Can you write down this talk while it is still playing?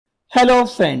Hello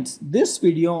friends, this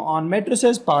video on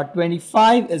matrices part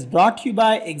 25 is brought to you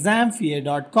by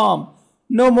examfear.com.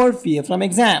 No more fear from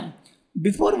exam.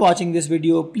 Before watching this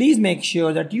video, please make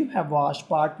sure that you have watched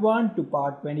part 1 to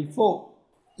part 24.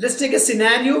 Let's take a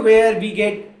scenario where we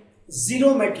get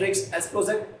zero matrix as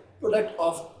product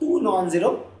of two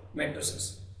non-zero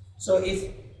matrices. So if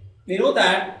we know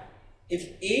that if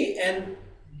A and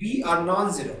B are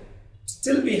non-zero,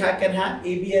 still we can have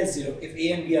AB as 0 if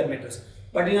A and B are matrices.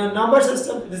 But in a number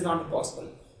system, it is not possible.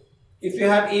 If you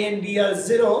have A and B are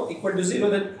 0 equal to 0,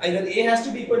 then either A has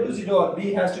to be equal to 0 or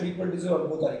B has to be equal to 0 or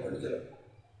both are equal to 0.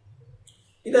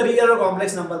 In the real or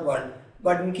complex number world.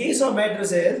 But in case of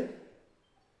matrices,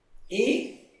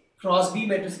 A cross B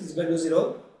matrix is equal to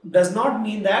 0 does not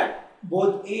mean that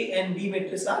both A and B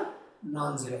matrices are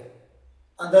non-zero.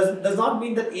 Does not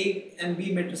mean that A and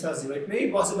B matrices are 0. It may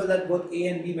be possible that both A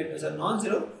and B matrices are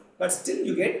non-zero, but still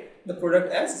you get the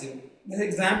product as 0. This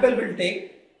example will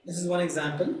take, this is one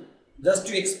example, just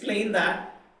to explain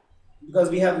that, because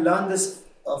we have learned this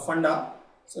funda.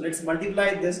 So let's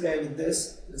multiply this guy with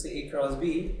this. Let's say A cross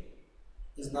B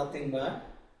is nothing but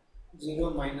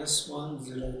 0 minus 1,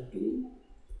 0, 2,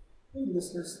 and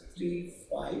this is 3,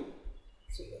 5, 0.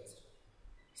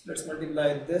 So let's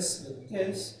multiply this with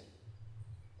this.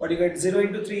 What you get? 0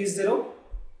 into 3 is 0.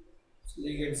 So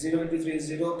you get 0 into 3 is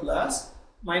 0 plus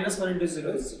minus 1 into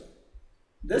 0 is 0.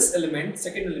 This element,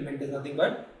 second element, is nothing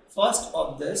but first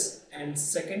of this and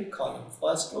second column,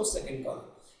 first row, second column.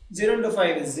 0 into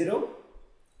 5 is 0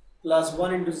 plus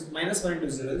 1 into minus 1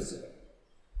 into 0 is 0.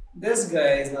 This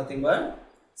guy is nothing but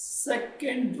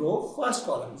second row, first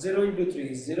column. 0 into 3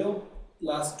 is 0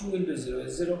 plus 2 into 0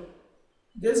 is 0.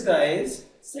 This guy is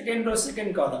second row,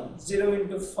 second column. 0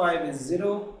 into 5 is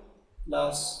 0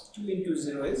 plus 2 into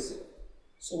 0 is 0.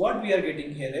 So what we are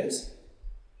getting here is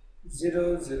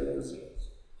 0, 0, 0.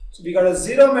 So we got a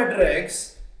zero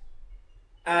matrix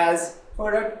as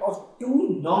product of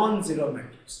two non-zero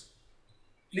matrices.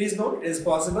 Please note, it is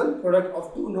possible product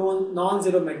of two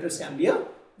non-zero matrices can be a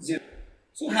 0.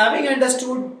 So having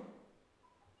understood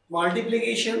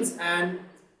multiplications and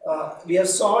we have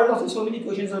solved so many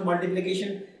questions on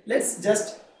multiplication, let's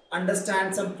just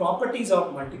understand some properties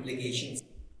of multiplications.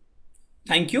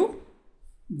 Thank you.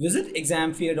 Visit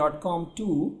examfear.com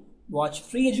to watch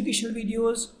free educational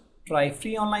videos, try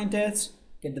free online tests,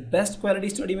 get the best quality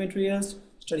study materials,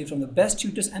 study from the best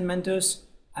tutors and mentors,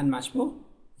 and much more.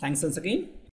 Thanks once again.